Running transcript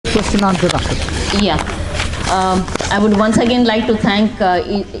question answer after. Yeah. I would once again like to thank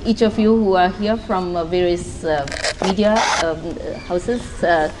each of you who are here from various media houses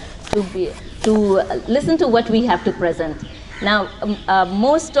to listen to what we have to present. Now,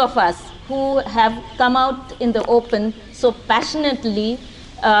 most of us who have come out in the open so passionately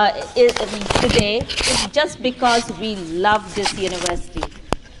today is just because we love this university.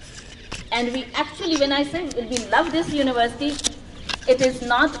 And we actually, when I say we love this university, it is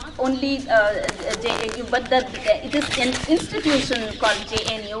not only JNU, but it is an institution called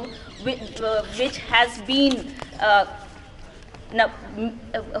JNU, which has been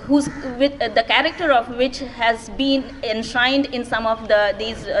the character of which has been enshrined in some of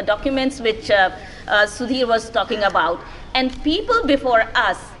these documents which Sudhir was talking about. And people before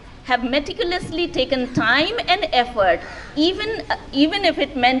us have meticulously taken time and effort, even if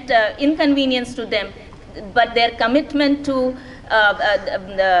it meant inconvenience to them, but their commitment to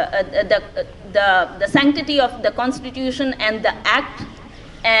the sanctity of the Constitution and the Act,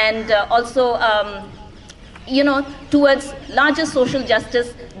 and also towards larger social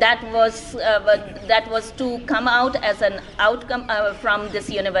justice that was to come out as an outcome from this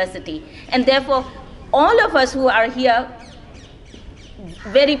university. And therefore, all of us who are here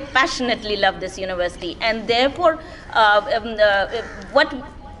very passionately love this university, and therefore what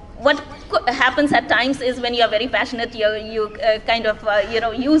happens at times is when you are very passionate, you kind of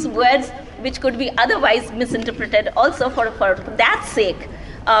use words which could be otherwise misinterpreted. Also, for that sake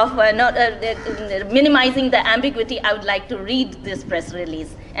of not minimizing the ambiguity, I would like to read this press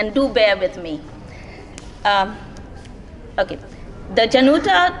release, and do bear with me. Okay. The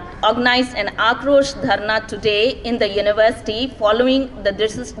JNUTA organized an Aakrosh Dharna today in the university following the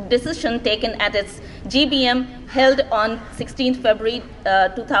decision taken at its GBM held on 16th February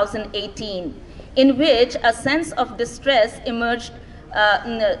 2018, in which a sense of distress emerged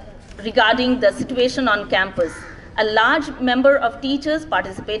regarding the situation on campus. A large number of teachers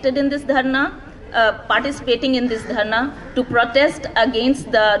participating in this dharna to protest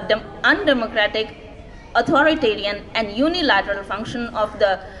against the undemocratic, authoritarian and unilateral function of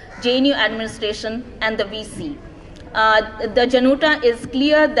the JNU administration and the VC. The JNUTA is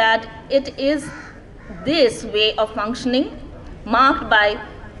clear that it is this way of functioning, marked by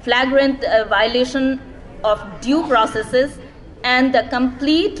flagrant violation of due processes and the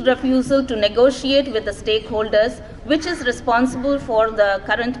complete refusal to negotiate with the stakeholders, which is responsible for the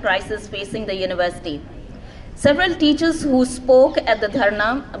current crisis facing the university. Several teachers who spoke at the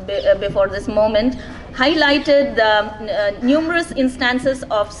dharna before this moment highlighted the numerous instances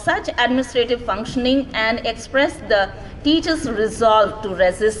of such administrative functioning and expressed the teachers' resolve to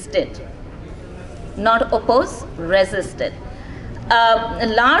resist it. Not oppose, resist it. A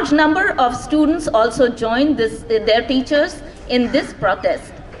large number of students also joined their teachers in this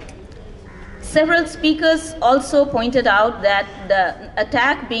protest. Several speakers also pointed out that the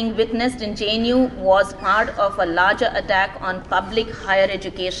attack being witnessed in JNU was part of a larger attack on public higher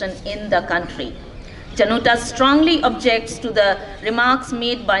education in the country. JNUTA strongly objects to the remarks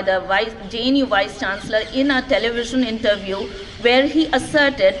made by the JNU Vice Chancellor in a television interview, where he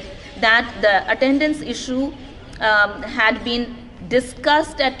asserted that the attendance issue had been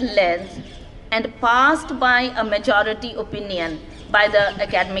discussed at length and passed by a majority opinion by the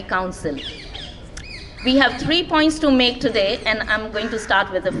Academic Council. We have 3 points to make today, and I'm going to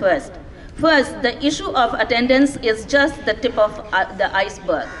start with the first. First, the issue of attendance is just the tip of the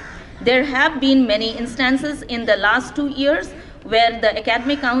iceberg. There have been many instances in the last 2 years where the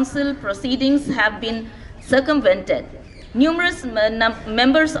Academic Council proceedings have been circumvented. Numerous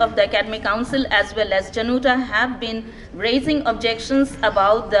members of the Academic Council as well as JNUTA have been raising objections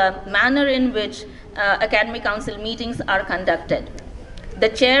about the manner in which Academic Council meetings are conducted. The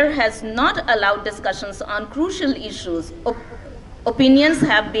chair has not allowed discussions on crucial issues. Opinions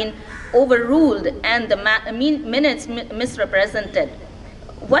have been overruled and the minutes misrepresented.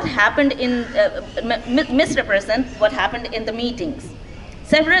 What happened misrepresent what happened in the meetings.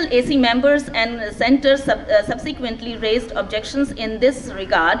 Several AC members and centers subsequently raised objections in this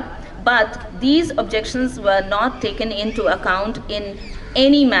regard, but these objections were not taken into account in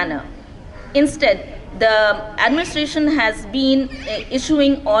any manner. Instead, the administration has been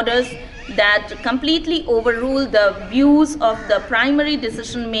issuing orders that completely overrule the views of the primary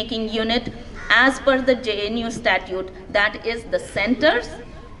decision-making unit as per the JNU statute, that is the centers,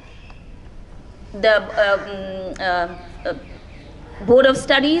 the Board of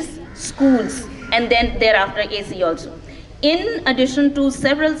Studies, schools, and then thereafter AC also. In addition to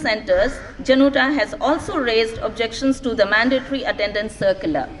several centers, JNUTA has also raised objections to the mandatory attendance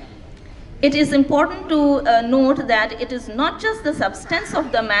circular. It is important to note that it is not just the substance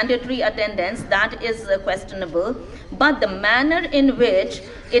of the mandatory attendance that is questionable, but the manner in which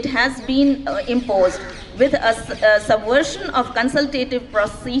it has been imposed, with a subversion of consultative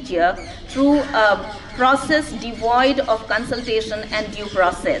procedure through a process devoid of consultation and due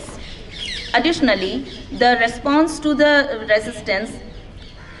process. Additionally, the response to the resistance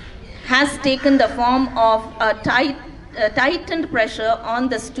has taken the form of a tightened pressure on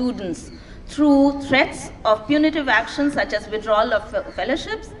the students through threats of punitive actions such as withdrawal of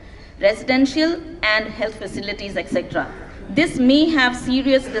fellowships, residential and health facilities, etc. This may have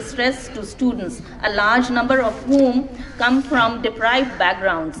serious distress to students, a large number of whom come from deprived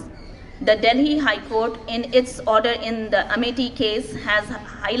backgrounds. The Delhi High Court, in its order in the Amethi case, has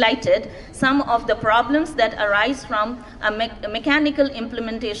highlighted some of the problems that arise from a mechanical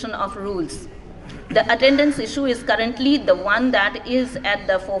implementation of rules. The attendance issue is currently the one that is at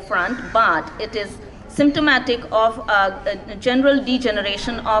the forefront, but it is symptomatic of a general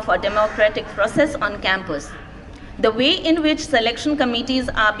degeneration of a democratic process on campus. The way in which selection committees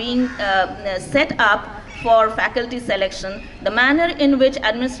are being set up for faculty selection, the manner in which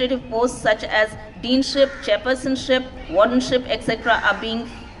administrative posts such as deanship, chairpersonship, wardenship, etc. are being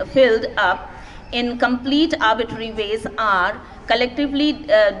filled up in complete arbitrary ways are collectively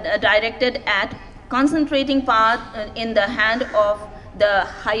directed at concentrating power in the hand of the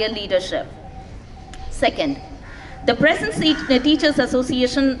higher leadership. Second, the present Teachers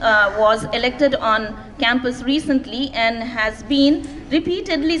Association was elected on campus recently and has been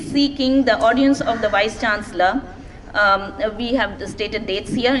repeatedly seeking the audience of the Vice Chancellor. We have the stated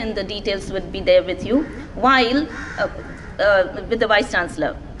dates here, and the details would be there with you, while with the Vice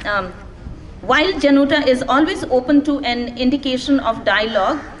Chancellor. While JNUTA is always open to an indication of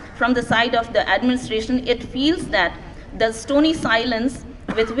dialogue from the side of the administration, it feels that the stony silence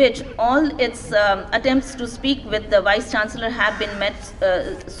with which all its attempts to speak with the Vice Chancellor have been met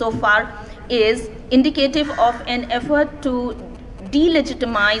so far is indicative of an effort to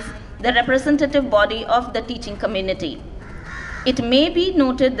delegitimize the representative body of the teaching community. It may be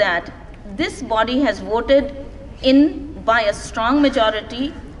noted that this body has voted in by a strong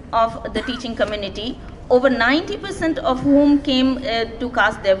majority of the teaching community, over 90% of whom came to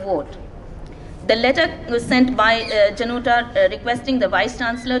cast their vote. The letter was sent by JNUTA requesting the Vice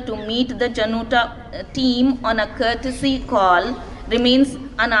Chancellor to meet the JNUTA team on a courtesy call remains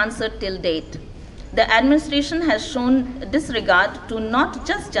unanswered till date. The administration has shown disregard to not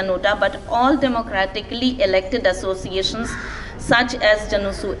just JNUTA but all democratically elected associations such as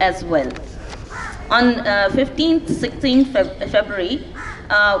JNUSU as well. On 15th, 16th February,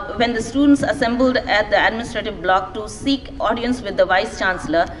 when the students assembled at the administrative block to seek audience with the Vice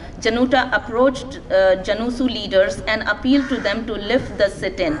Chancellor, JNUTA approached JNUSU leaders and appealed to them to lift the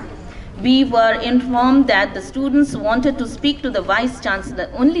sit-in. We were informed that the students wanted to speak to the Vice Chancellor,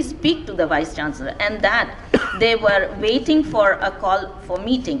 only speak to the Vice Chancellor, and that they were waiting for a call for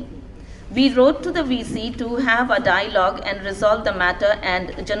meeting. We wrote to the VC to have a dialogue and resolve the matter, and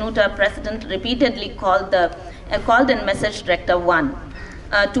JNUTA President repeatedly called and messaged Director 1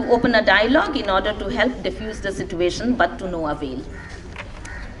 to open a dialogue in order to help diffuse the situation, but to no avail.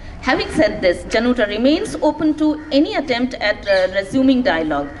 Having said this, JNUTA remains open to any attempt at resuming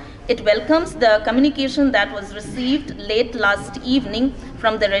dialogue. It welcomes the communication that was received late last evening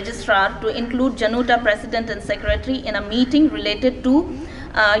from the registrar to include JNUTA President and Secretary in a meeting related to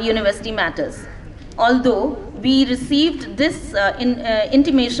university matters. Although we received this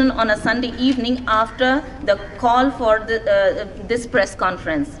intimation on a Sunday evening after the call for this press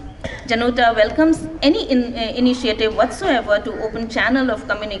conference. JNUTA welcomes any initiative whatsoever to open channel of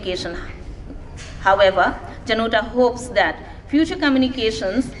communication. However, JNUTA hopes that future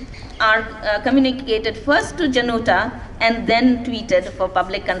communications are communicated first to JNUTA and then tweeted for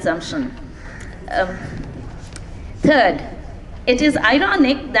public consumption. Third, it is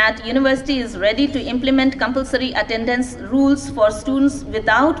ironic that university is ready to implement compulsory attendance rules for students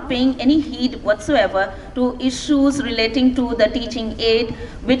without paying any heed whatsoever to issues relating to the teaching aid,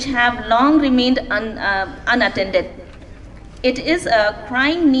 which have long remained unattended. It is a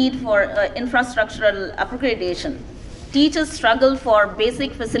crying need for infrastructural upgradation. Teachers struggle for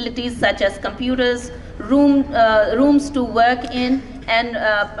basic facilities such as computers, rooms to work in, and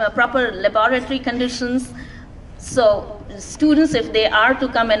proper laboratory conditions. So students, if they are to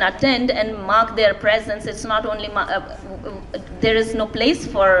come and attend and mark their presence, it's not only, there is no place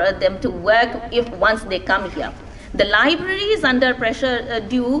for them to work if once they come here. The library is under pressure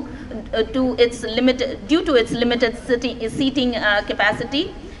due to its limited seating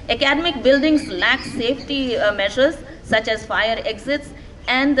capacity. Academic buildings lack safety measures such as fire exits,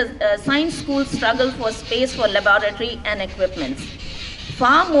 and the science schools struggle for space for laboratory and equipments.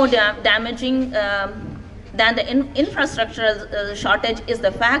 Far more damaging than the infrastructural shortage is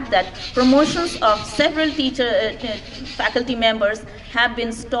the fact that promotions of several faculty members have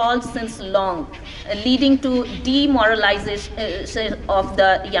been stalled since long, leading to demoralization of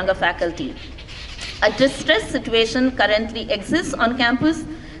the younger faculty. A distress situation currently exists on campus,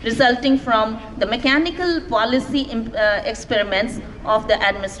 resulting from the mechanical policy experiments of the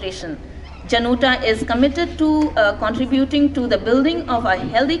administration. JNUTA is committed to contributing to the building of a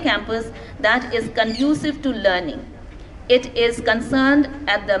healthy campus that is conducive to learning. It is concerned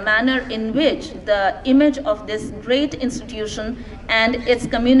at the manner in which the image of this great institution and its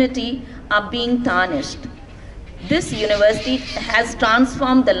community are being tarnished. This university has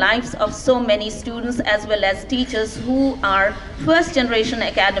transformed the lives of so many students as well as teachers who are first-generation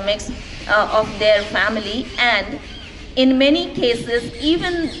academics of their family, and in many cases,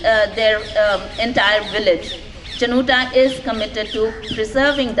 even their entire village. JNUTA is committed to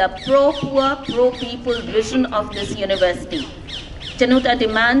preserving the pro-poor, pro-people vision of this university. JNUTA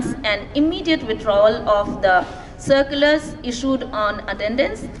demands an immediate withdrawal of the circulars issued on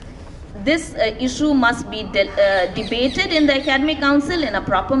attendance. This issue must be debated in the Academic Council in a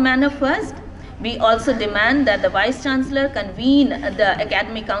proper manner first. We also demand that the Vice Chancellor convene the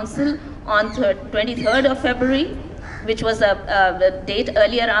Academic Council on 23rd of February, which was a date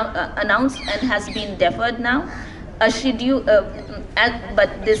earlier announced and has been deferred now. But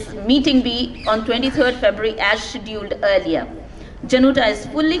this meeting be on 23rd February as scheduled earlier. JNUTA is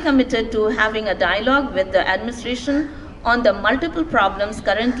fully committed to having a dialogue with the administration on the multiple problems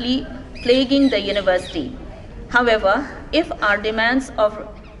currently plaguing the university. However, if our demands of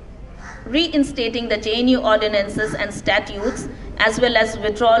reinstating the JNU ordinances and statutes, as well as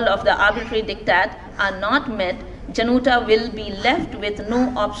withdrawal of the arbitrary diktat, are not met, JNUTA will be left with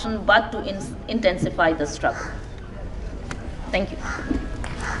no option but to intensify the struggle. Thank you.